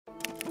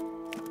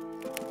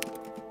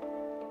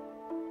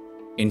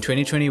In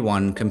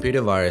 2021, computer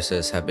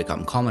viruses have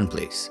become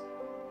commonplace,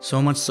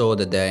 so much so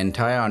that there are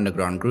entire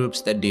underground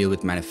groups that deal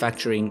with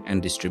manufacturing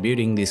and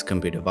distributing these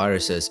computer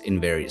viruses in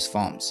various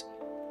forms.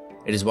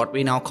 It is what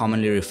we now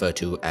commonly refer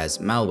to as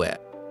malware,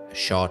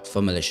 short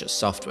for malicious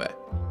software.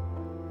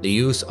 The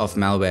use of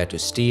malware to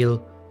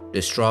steal,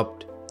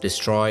 disrupt,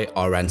 destroy,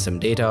 or ransom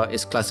data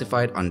is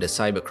classified under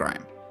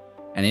cybercrime,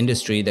 an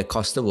industry that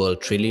costs the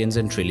world trillions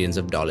and trillions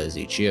of dollars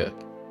each year.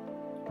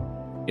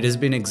 It has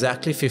been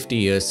exactly 50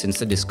 years since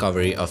the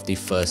discovery of the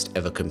first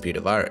ever computer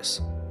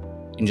virus.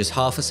 In just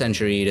half a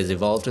century, it has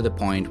evolved to the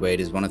point where it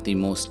is one of the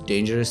most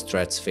dangerous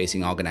threats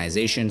facing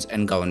organizations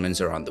and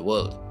governments around the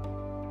world.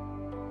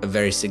 A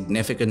very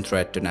significant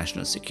threat to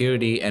national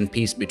security and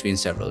peace between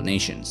several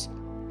nations.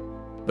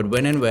 But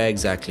when and where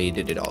exactly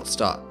did it all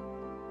start?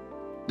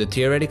 The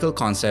theoretical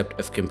concept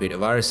of computer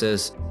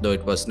viruses, though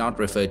it was not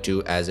referred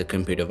to as a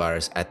computer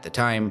virus at the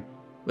time,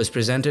 was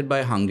presented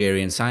by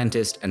Hungarian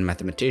scientist and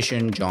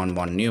mathematician John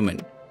von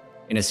Neumann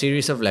in a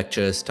series of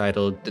lectures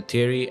titled The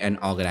Theory and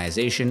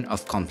Organization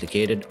of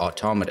Complicated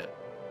Automata,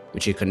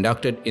 which he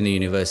conducted in the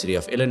University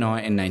of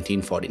Illinois in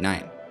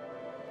 1949.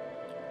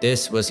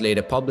 This was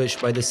later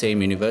published by the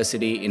same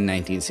university in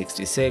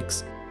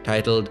 1966,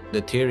 titled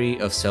The Theory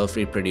of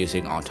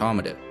Self-Reproducing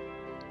Automata.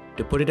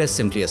 To put it as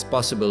simply as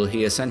possible,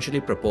 he essentially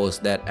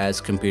proposed that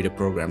as computer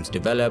programs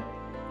develop,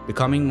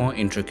 becoming more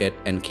intricate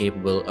and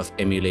capable of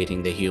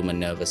emulating the human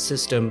nervous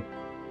system,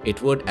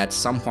 it would at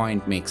some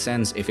point make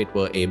sense if it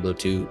were able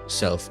to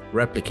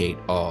self-replicate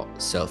or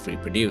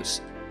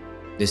self-reproduce.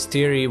 This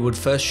theory would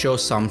first show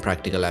some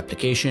practical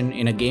application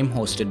in a game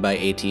hosted by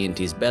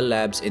AT&T's Bell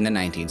Labs in the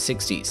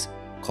 1960s,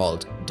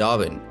 called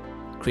DARWIN,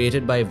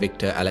 created by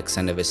Victor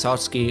Alexander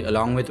Vysotsky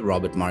along with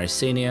Robert Morris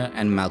Sr.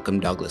 and Malcolm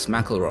Douglas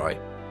McElroy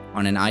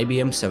on an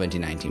IBM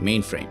 7090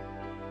 mainframe.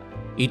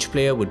 Each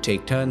player would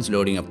take turns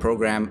loading a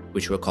program,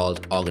 which were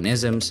called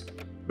organisms,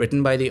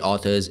 written by the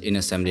authors in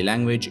assembly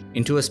language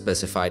into a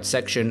specified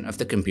section of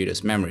the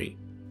computer's memory.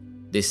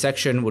 This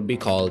section would be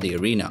called the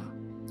arena,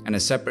 and a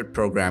separate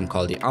program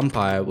called the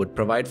umpire would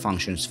provide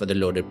functions for the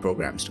loaded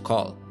programs to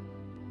call.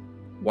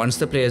 Once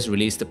the players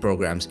released the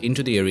programs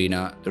into the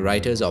arena, the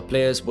writers or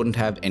players wouldn't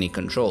have any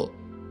control,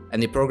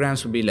 and the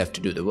programs would be left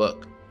to do the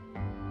work.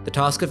 The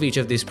task of each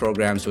of these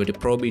programs were to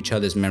probe each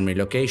other's memory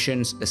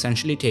locations,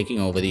 essentially taking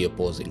over the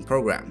opposing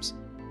programs.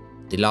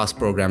 The last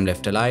program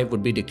left alive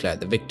would be declared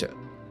the victor,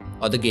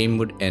 or the game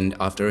would end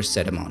after a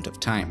set amount of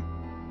time.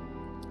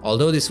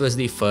 Although this was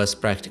the first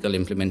practical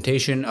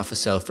implementation of a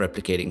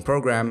self-replicating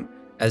program,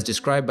 as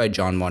described by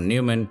John von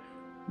Neumann,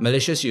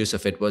 malicious use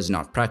of it was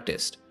not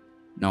practiced,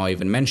 nor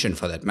even mentioned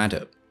for that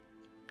matter.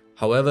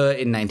 However,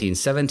 in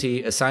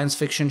 1970, a science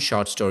fiction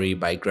short story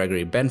by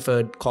Gregory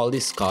Benford called The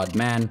Scarred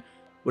Man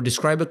would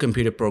describe a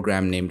computer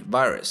program named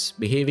Virus,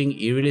 behaving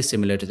eerily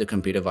similar to the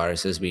computer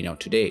viruses we know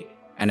today,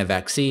 and a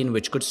vaccine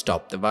which could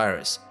stop the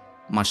virus,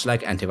 much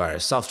like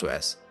antivirus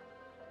softwares.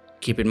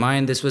 Keep in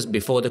mind, this was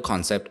before the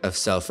concept of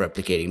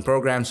self-replicating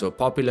programs were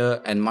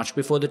popular and much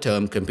before the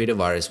term computer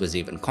virus was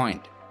even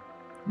coined.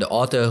 The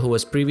author, who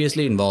was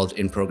previously involved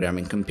in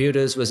programming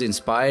computers, was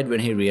inspired when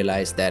he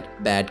realized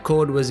that bad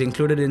code was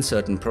included in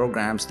certain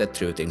programs that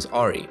threw things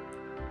awry,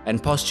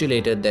 and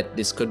postulated that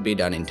this could be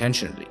done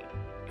intentionally.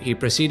 He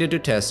proceeded to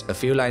test a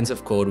few lines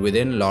of code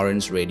within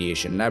Lawrence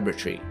Radiation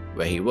Laboratory,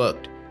 where he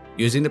worked,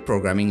 using the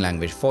programming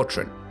language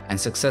Fortran,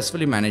 and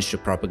successfully managed to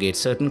propagate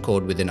certain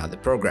code within other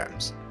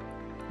programs.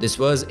 This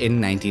was in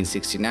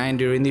 1969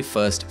 during the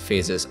first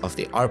phases of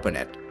the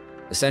ARPANET,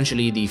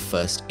 essentially the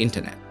first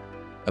internet,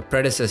 a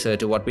predecessor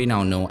to what we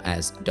now know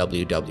as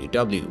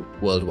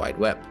WWW, World Wide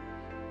Web.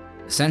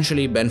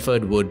 Essentially,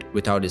 Benford would,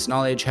 without his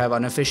knowledge, have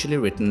unofficially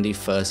written the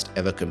first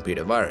ever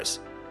computer virus,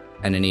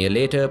 and a year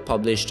later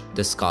published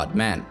The Scarred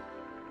Man.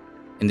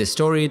 In this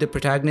story, the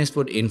protagonist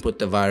would input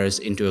the virus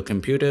into a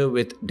computer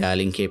with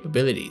dialing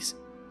capabilities.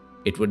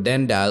 It would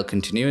then dial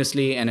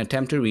continuously and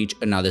attempt to reach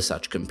another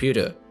such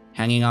computer,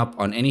 hanging up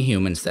on any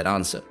humans that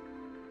answer.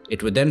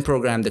 It would then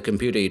program the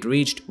computer it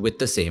reached with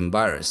the same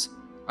virus,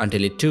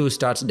 until it too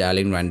starts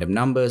dialing random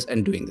numbers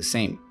and doing the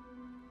same.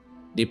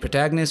 The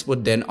protagonist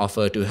would then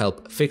offer to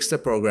help fix the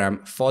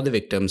program for the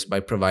victims by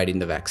providing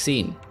the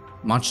vaccine,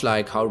 much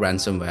like how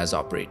ransomwares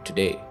operate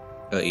today.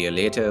 A year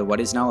later, what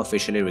is now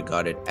officially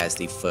regarded as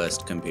the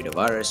first computer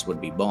virus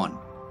would be born,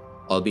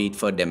 albeit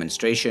for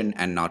demonstration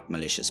and not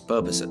malicious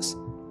purposes.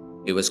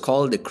 It was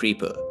called the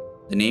Creeper,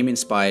 the name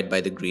inspired by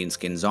the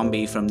green-skinned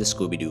zombie from the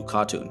Scooby-Doo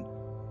cartoon,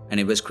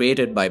 and it was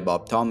created by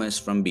Bob Thomas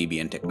from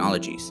BBN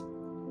Technologies,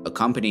 a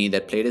company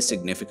that played a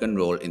significant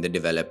role in the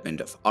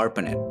development of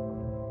ARPANET.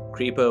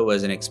 Creeper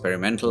was an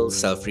experimental,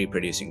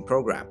 self-reproducing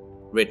program,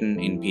 written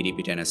in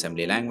PDP-10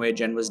 assembly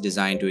language and was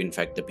designed to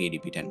infect the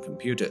PDP-10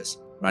 computers,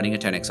 running a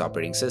 10x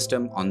operating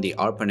system on the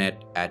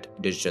ARPANET at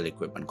Digital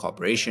Equipment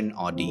Corporation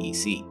or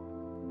DEC.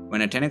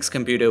 When a 10x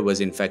computer was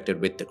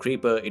infected with the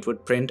Creeper, it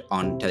would print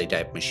on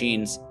teletype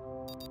machines,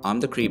 "Arm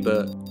the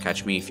Creeper,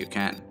 catch me if you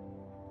can."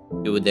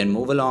 It would then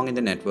move along in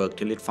the network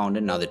till it found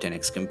another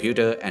 10x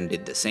computer and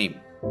did the same.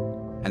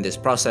 And this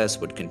process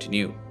would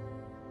continue.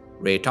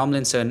 Ray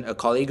Tomlinson, a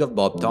colleague of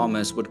Bob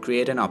Thomas, would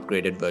create an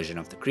upgraded version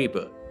of the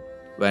Creeper,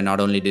 where not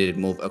only did it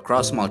move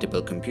across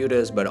multiple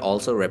computers but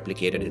also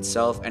replicated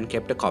itself and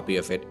kept a copy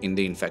of it in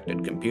the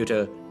infected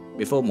computer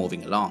before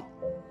moving along,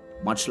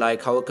 much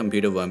like how a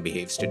computer worm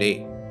behaves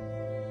today.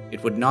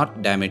 It would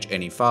not damage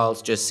any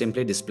files, just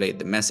simply displayed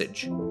the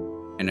message.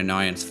 An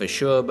annoyance for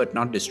sure, but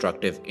not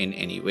destructive in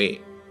any way.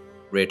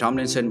 Ray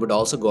Tomlinson would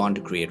also go on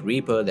to create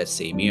Reaper that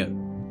same year,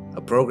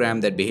 a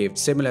program that behaved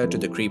similar to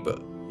the Creeper,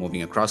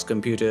 moving across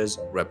computers,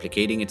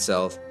 replicating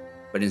itself,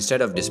 but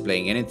instead of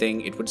displaying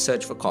anything, it would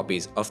search for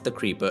copies of the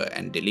Creeper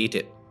and delete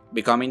it,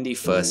 becoming the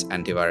first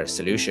antivirus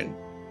solution,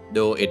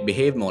 though it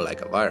behaved more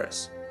like a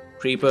virus.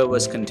 Creeper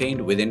was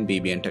contained within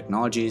BBN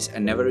Technologies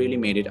and never really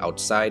made it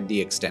outside the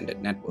extended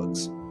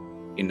networks.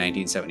 In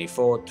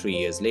 1974, 3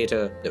 years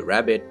later, the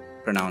Rabbit,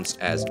 pronounced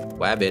as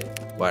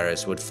Wabbit,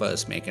 virus would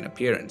first make an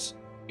appearance.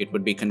 It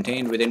would be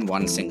contained within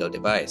one single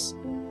device.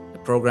 The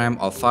program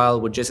or file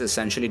would just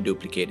essentially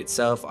duplicate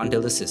itself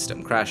until the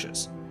system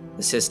crashes.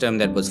 The system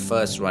that was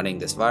first running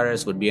this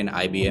virus would be an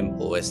IBM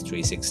OS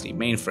 360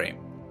 mainframe.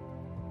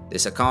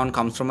 This account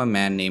comes from a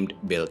man named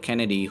Bill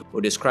Kennedy, who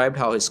described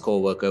how his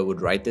coworker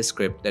would write this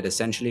script that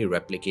essentially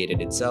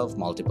replicated itself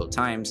multiple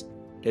times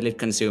till it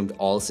consumed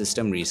all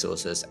system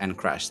resources and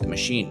crashed the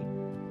machine.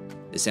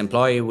 This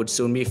employee would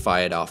soon be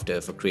fired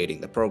after for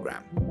creating the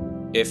program.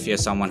 If you're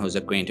someone who's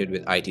acquainted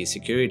with IT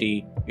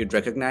security, you'd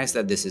recognize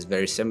that this is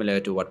very similar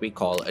to what we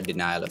call a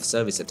denial of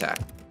service attack,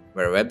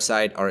 where a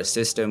website or a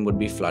system would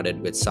be flooded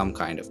with some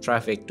kind of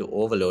traffic to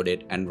overload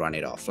it and run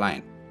it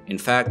offline. In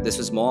fact, this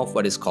was more of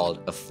what is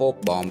called a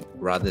fork bomb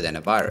rather than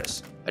a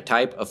virus, a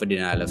type of a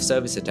denial of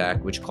service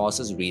attack which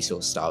causes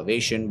resource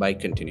starvation by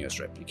continuous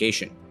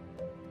replication.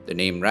 The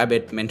name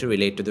Rabbit meant to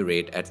relate to the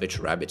rate at which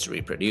rabbits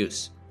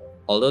reproduce.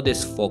 Although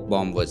this fork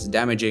bomb was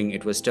damaging,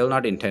 it was still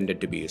not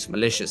intended to be used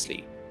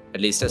maliciously, at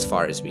least as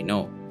far as we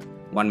know.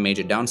 One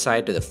major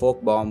downside to the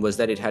fork bomb was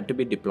that it had to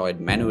be deployed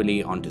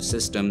manually onto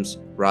systems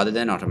rather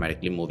than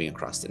automatically moving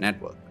across the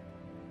network.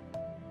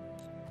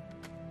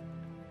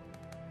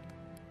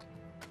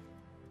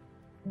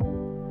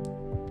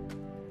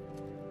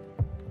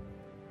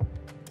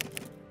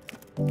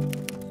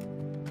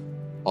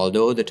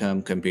 Although the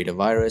term computer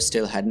virus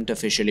still hadn't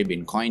officially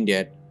been coined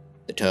yet,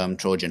 the term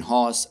Trojan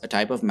horse, a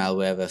type of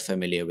malware we're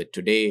familiar with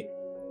today,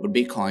 would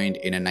be coined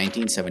in a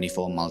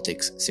 1974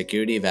 Multics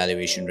security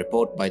evaluation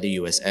report by the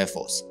US Air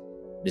Force,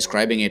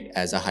 describing it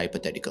as a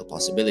hypothetical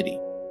possibility.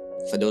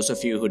 For those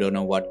of you who don't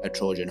know what a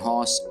Trojan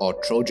horse or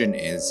Trojan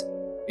is,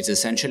 it's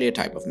essentially a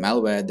type of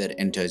malware that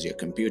enters your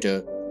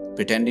computer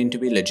pretending to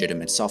be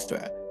legitimate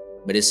software,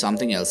 but is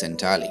something else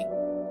entirely.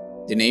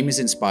 The name is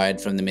inspired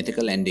from the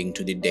mythical ending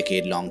to the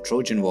decade-long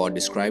Trojan War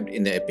described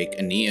in the epic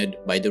Aeneid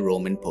by the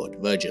Roman poet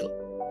Virgil,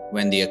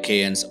 when the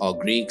Achaeans or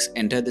Greeks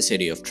entered the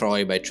city of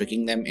Troy by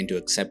tricking them into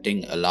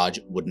accepting a large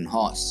wooden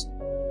horse.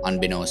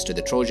 Unbeknownst to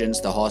the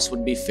Trojans, the horse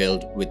would be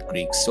filled with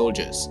Greek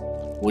soldiers,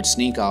 who would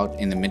sneak out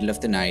in the middle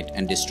of the night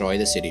and destroy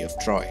the city of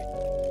Troy,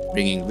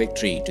 bringing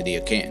victory to the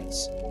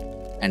Achaeans.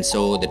 And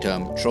so the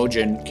term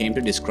Trojan came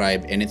to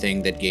describe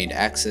anything that gained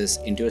access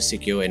into a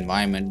secure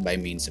environment by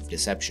means of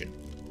deception.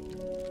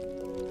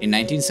 In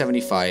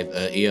 1975,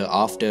 a year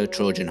after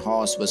Trojan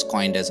horse was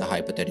coined as a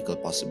hypothetical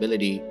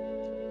possibility,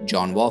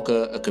 John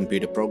Walker, a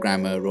computer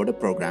programmer, wrote a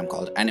program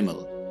called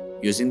Animal,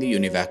 using the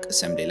UNIVAC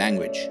assembly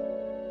language.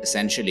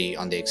 Essentially,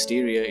 on the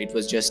exterior, it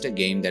was just a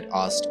game that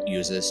asked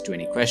users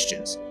 20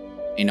 questions,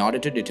 in order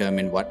to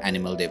determine what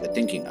animal they were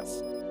thinking of.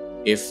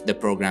 If the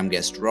program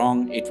guessed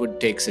wrong, it would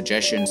take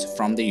suggestions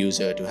from the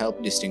user to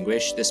help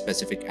distinguish the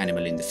specific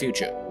animal in the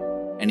future,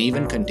 and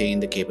even contain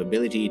the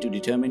capability to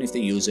determine if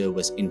the user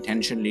was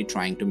intentionally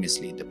trying to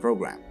mislead the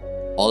program.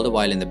 All the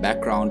while in the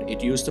background,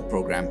 it used the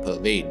program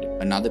Pervade,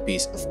 another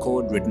piece of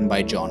code written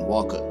by John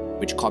Walker,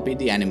 which copied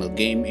the Animal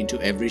game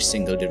into every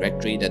single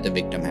directory that the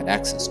victim had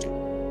access to.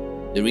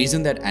 The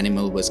reason that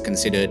Animal was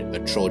considered a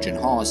Trojan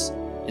horse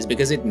is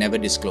because it never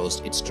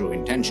disclosed its true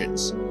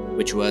intentions,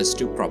 which was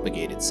to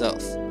propagate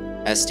itself.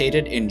 As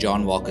stated in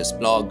John Walker's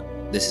blog,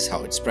 this is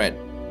how it spread.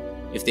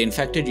 If the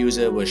infected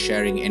user was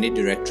sharing any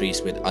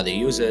directories with other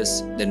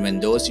users, then when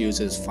those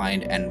users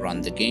find and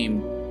run the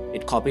game,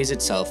 it copies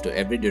itself to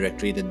every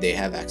directory that they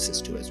have access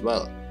to as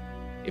well.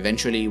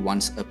 Eventually,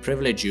 once a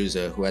privileged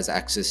user who has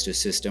access to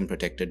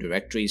system-protected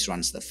directories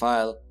runs the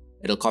file,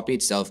 it'll copy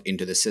itself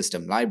into the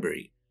system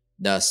library,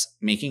 thus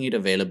making it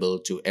available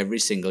to every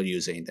single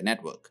user in the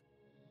network.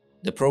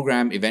 The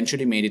program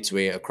eventually made its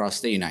way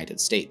across the United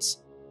States,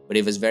 but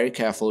it was very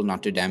careful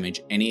not to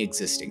damage any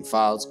existing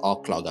files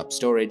or clog up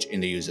storage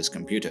in the user's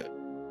computer.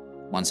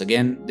 Once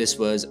again, this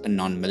was a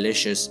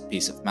non-malicious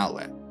piece of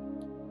malware.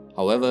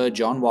 However,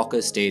 John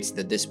Walker states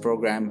that this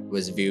program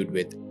was viewed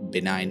with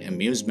benign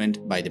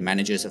amusement by the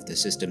managers of the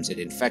systems it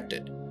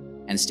infected,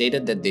 and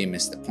stated that they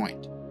missed the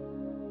point.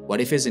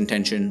 What if his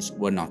intentions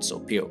were not so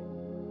pure?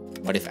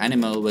 What if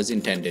Animal was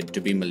intended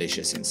to be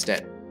malicious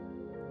instead?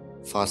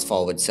 Fast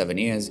forward 7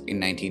 years, in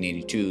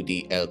 1982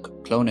 the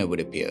Elk Cloner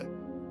would appear.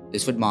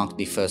 This would mark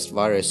the first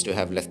virus to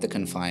have left the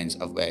confines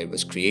of where it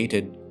was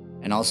created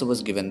and also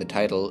was given the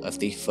title of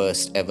the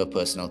first ever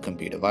personal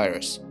computer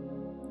virus.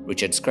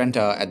 Richard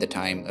Skrenta, at the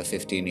time a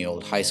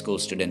 15-year-old high school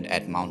student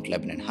at Mount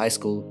Lebanon High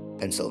School,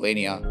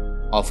 Pennsylvania,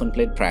 often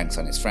played pranks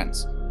on his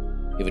friends.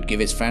 He would give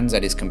his friends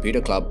at his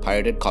computer club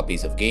pirated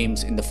copies of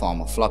games in the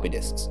form of floppy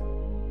disks.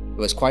 It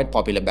was quite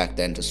popular back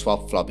then to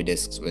swap floppy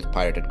disks with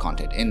pirated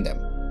content in them.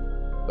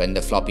 When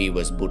the floppy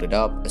was booted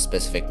up a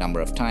specific number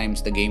of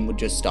times, the game would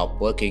just stop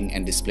working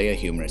and display a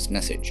humorous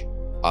message.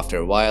 After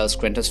a while,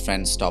 Skrenta's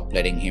friends stopped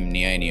letting him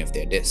near any of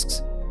their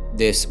disks.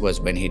 This was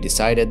when he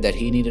decided that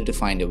he needed to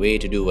find a way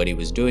to do what he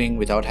was doing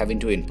without having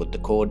to input the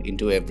code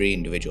into every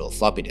individual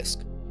floppy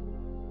disk.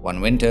 One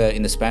winter,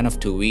 in the span of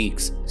 2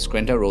 weeks,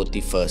 Skrenta wrote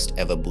the first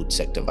ever boot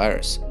sector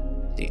virus,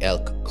 the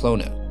Elk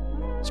Cloner.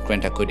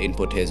 Skrenta could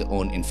input his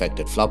own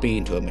infected floppy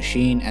into a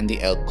machine, and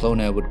the Elk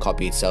Cloner would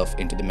copy itself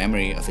into the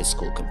memory of his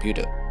school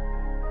computer.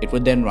 It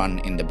would then run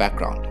in the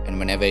background, and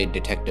whenever it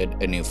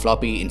detected a new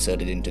floppy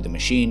inserted into the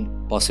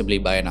machine, possibly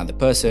by another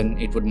person,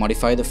 it would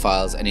modify the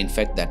files and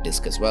infect that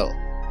disk as well,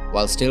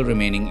 while still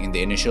remaining in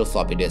the initial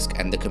floppy disk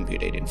and the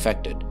computer it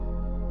infected.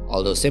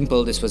 Although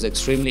simple, this was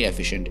extremely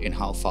efficient in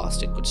how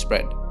fast it could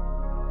spread.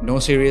 No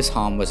serious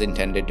harm was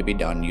intended to be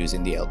done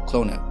using the Elk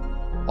Cloner.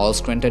 All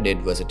Skrenta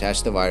did was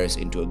attach the virus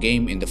into a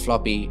game in the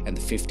floppy, and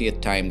the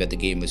 50th time that the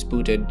game was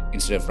booted,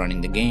 instead of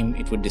running the game,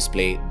 it would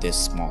display this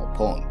small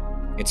pawn.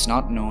 It's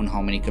not known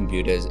how many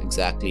computers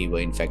exactly were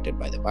infected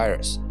by the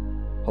virus.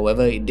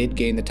 However, it did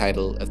gain the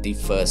title of the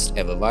first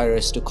ever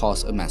virus to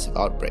cause a massive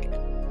outbreak,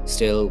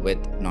 still with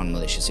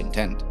non-malicious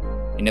intent.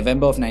 In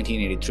November of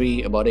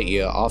 1983, about a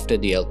year after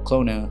the Elk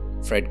Cloner,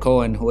 Fred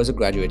Cohen, who was a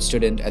graduate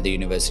student at the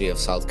University of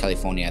South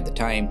California at the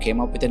time,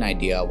 came up with an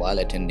idea while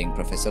attending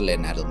Professor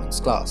Len Adelman's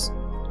class.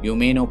 You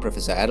may know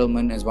Professor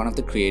Adelman as one of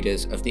the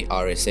creators of the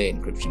RSA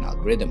encryption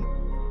algorithm,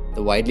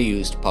 the widely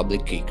used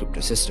public key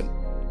crypto system.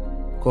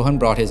 Cohen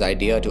brought his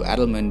idea to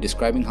Adelman,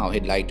 describing how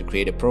he'd like to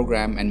create a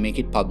program and make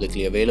it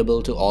publicly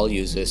available to all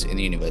users in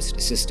the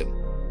university system.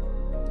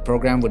 The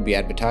program would be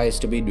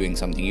advertised to be doing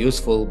something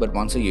useful, but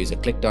once a user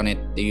clicked on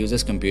it, the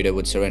user's computer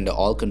would surrender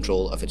all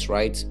control of its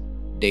rights,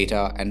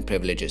 data, and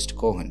privileges to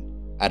Cohen.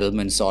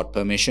 Adelman sought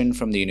permission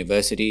from the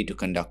university to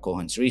conduct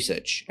Cohen's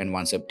research, and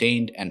once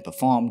obtained and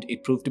performed,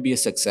 it proved to be a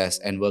success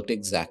and worked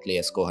exactly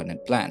as Cohen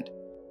had planned.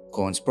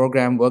 Cohen's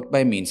program worked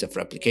by means of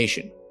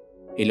replication.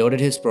 He loaded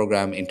his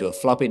program into a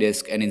floppy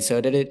disk and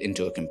inserted it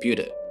into a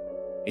computer.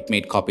 It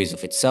made copies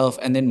of itself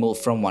and then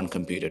moved from one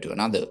computer to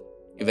another,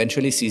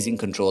 eventually seizing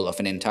control of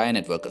an entire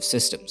network of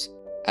systems.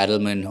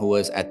 Adelman, who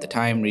was at the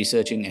time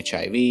researching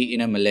HIV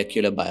in a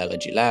molecular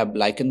biology lab,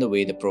 likened the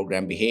way the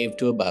program behaved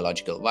to a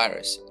biological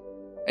virus,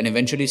 and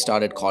eventually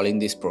started calling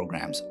these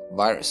programs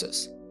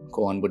viruses.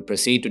 Cohen would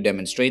proceed to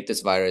demonstrate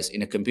this virus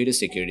in a computer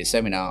security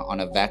seminar on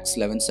a VAX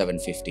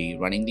 11750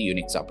 running the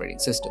Unix operating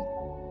system.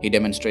 He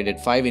demonstrated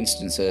 5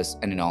 instances,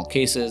 and in all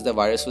cases, the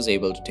virus was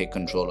able to take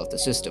control of the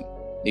system,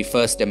 the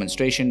first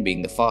demonstration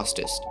being the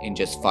fastest, in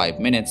just 5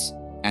 minutes,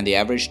 and the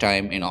average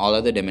time in all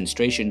other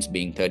demonstrations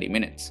being 30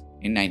 minutes.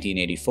 In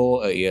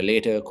 1984, a year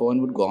later,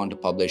 Cohen would go on to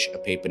publish a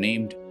paper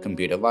named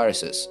Computer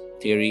Viruses,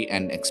 Theory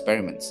and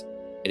Experiments.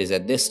 It is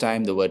at this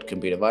time the word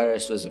computer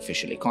virus was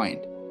officially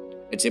coined.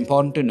 It's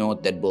important to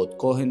note that both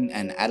Cohen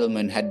and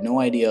Adelman had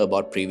no idea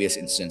about previous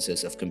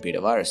instances of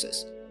computer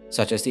viruses,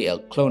 such as the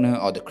Elk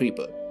Cloner or the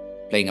Creeper.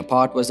 Playing a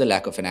part was the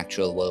lack of an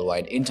actual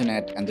worldwide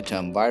internet and the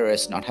term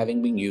virus not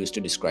having been used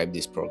to describe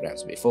these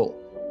programs before.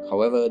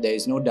 However, there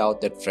is no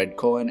doubt that Fred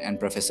Cohen and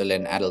Professor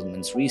Len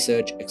Adelman's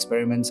research,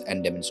 experiments,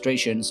 and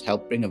demonstrations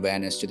helped bring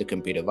awareness to the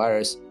computer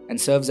virus and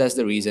serves as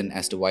the reason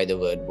as to why the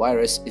word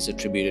virus is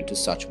attributed to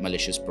such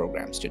malicious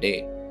programs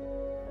today.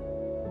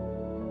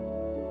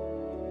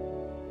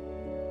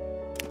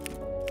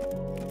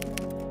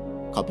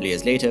 A couple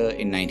years later,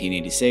 in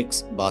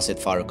 1986, Basit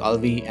Farooq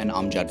Alvi and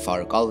Amjad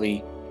Farooq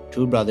Alvi,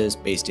 two brothers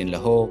based in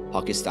Lahore,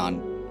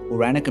 Pakistan, who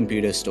ran a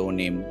computer store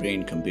named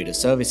Brain Computer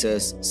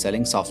Services,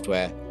 selling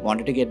software,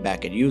 wanted to get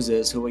back at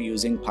users who were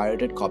using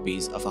pirated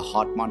copies of a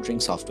heart monitoring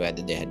software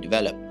that they had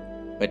developed.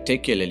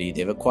 Particularly,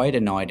 they were quite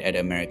annoyed at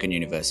American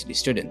university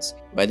students,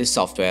 where this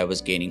software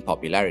was gaining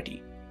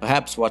popularity.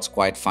 Perhaps what's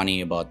quite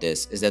funny about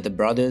this is that the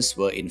brothers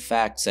were in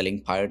fact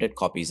selling pirated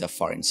copies of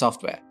foreign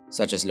software,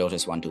 such as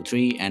Lotus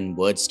 123 and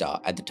WordStar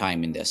at the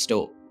time in their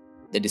store.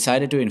 They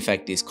decided to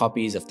infect these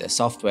copies of their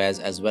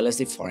softwares as well as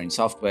the foreign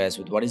softwares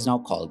with what is now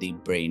called the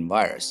Brain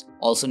virus,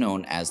 also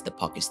known as the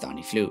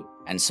Pakistani flu,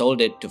 and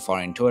sold it to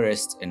foreign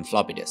tourists in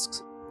floppy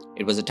disks.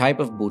 It was a type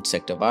of boot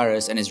sector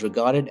virus and is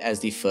regarded as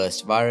the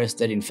first virus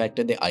that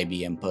infected the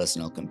IBM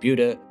personal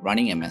computer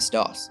running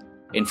MS-DOS.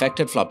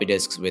 Infected floppy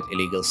disks with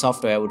illegal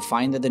software would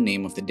find that the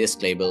name of the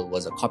disk label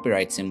was a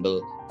copyright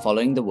symbol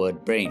following the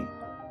word brain.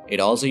 It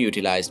also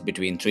utilized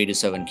between 3 to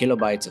 7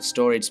 kilobytes of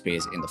storage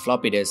space in the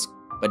floppy disk,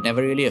 but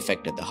never really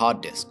affected the hard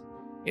disk.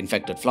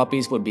 Infected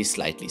floppies would be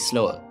slightly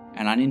slower,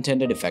 an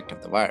unintended effect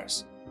of the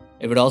virus.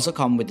 It would also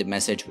come with the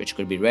message which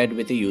could be read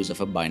with the use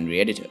of a binary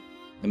editor.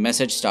 The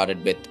message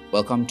started with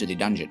 "Welcome to the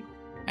dungeon"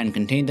 and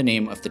contained the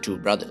name of the two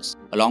brothers,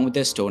 along with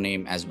their store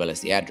name as well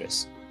as the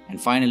address.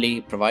 And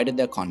finally, provided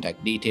their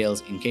contact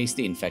details in case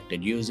the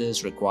infected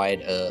users required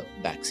a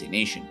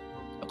vaccination.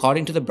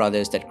 According to the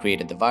brothers that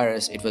created the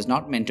virus, it was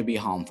not meant to be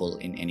harmful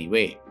in any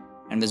way,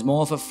 and was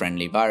more of a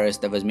friendly virus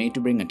that was made to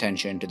bring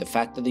attention to the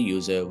fact that the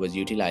user was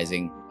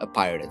utilizing a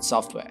pirated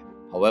software.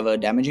 However,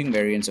 damaging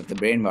variants of the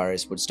brain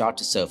virus would start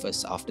to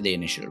surface after the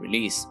initial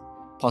release,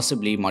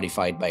 possibly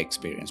modified by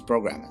experienced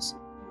programmers.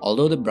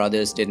 Although the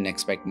brothers didn't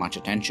expect much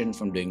attention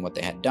from doing what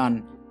they had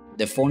done,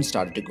 their phones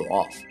started to go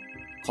off.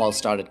 Calls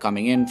started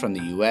coming in from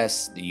the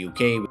US, the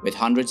UK, with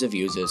hundreds of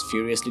users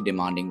furiously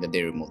demanding that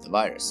they remove the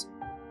virus.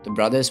 The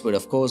brothers would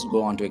of course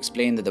go on to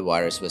explain that the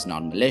virus was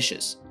not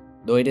malicious,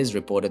 though it is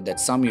reported that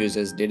some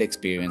users did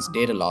experience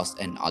data loss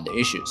and other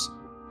issues,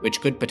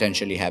 which could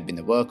potentially have been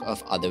the work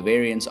of other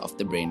variants of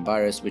the brain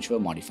virus which were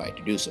modified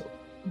to do so.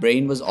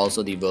 Brain was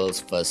also the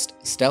world's first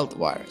stealth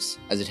virus,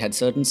 as it had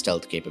certain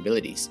stealth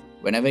capabilities.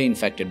 Whenever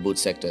infected boot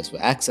sectors were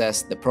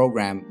accessed, the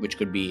program, which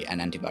could be an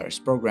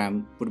antivirus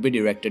program, would be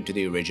directed to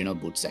the original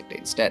boot sector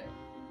instead.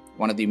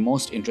 One of the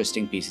most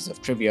interesting pieces of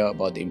trivia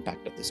about the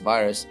impact of this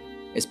virus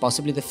is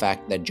possibly the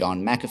fact that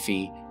John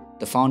McAfee,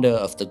 the founder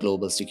of the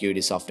global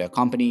security software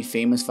company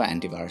famous for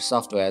antivirus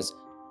softwares,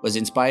 was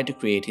inspired to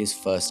create his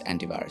first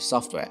antivirus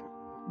software,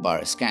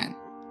 VirusScan,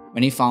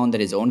 when he found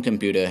that his own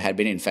computer had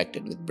been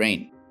infected with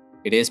Brain.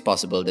 It is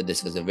possible that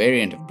this was a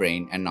variant of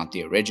Brain and not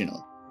the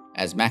original,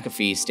 as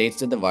McAfee states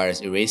that the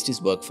virus erased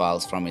his work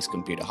files from his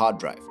computer hard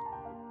drive.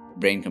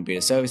 Brain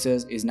Computer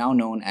Services is now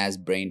known as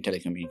Brain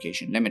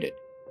Telecommunication Limited,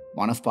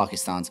 one of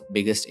Pakistan's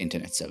biggest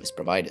internet service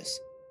providers.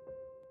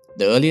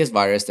 The earliest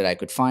virus that I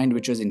could find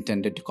which was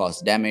intended to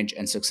cause damage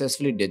and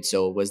successfully did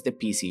so was the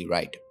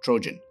PC-Write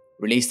Trojan,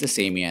 released the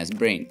same year as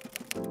Brain.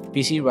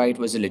 PC-Write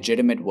was a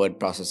legitimate word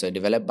processor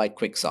developed by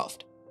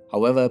Quicksoft.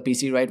 However,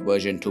 PC-Write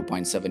version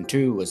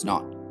 2.72 was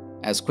not,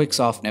 as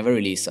Quicksoft never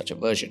released such a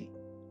version.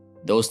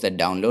 Those that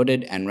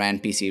downloaded and ran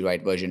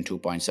PC-Write version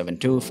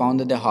 2.72 found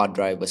that their hard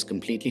drive was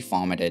completely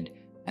formatted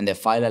and their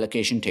file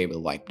allocation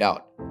table wiped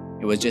out.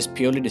 It was just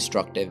purely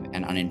destructive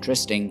and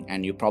uninteresting,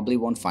 and you probably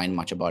won't find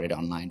much about it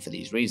online for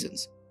these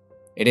reasons.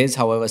 It is,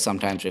 however,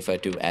 sometimes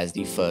referred to as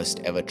the first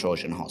ever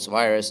Trojan horse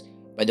virus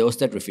by those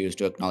that refuse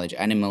to acknowledge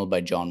Animal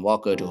by John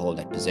Walker to hold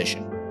that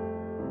position.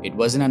 It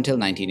wasn't until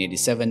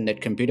 1987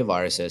 that computer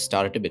viruses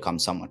started to become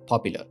somewhat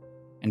popular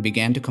and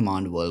began to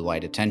command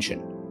worldwide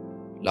attention.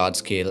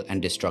 Large-scale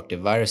and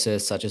destructive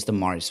viruses such as the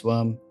Morris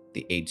worm,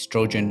 the AIDS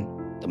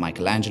Trojan, the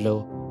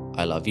Michelangelo,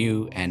 I Love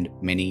You, and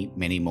many,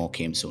 many more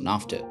came soon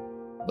after.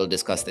 We'll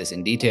discuss this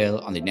in detail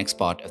on the next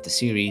part of the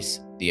series,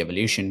 The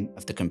Evolution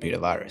of the Computer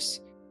Virus.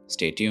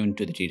 Stay tuned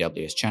to the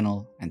TWS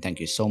channel, and thank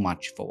you so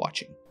much for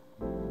watching.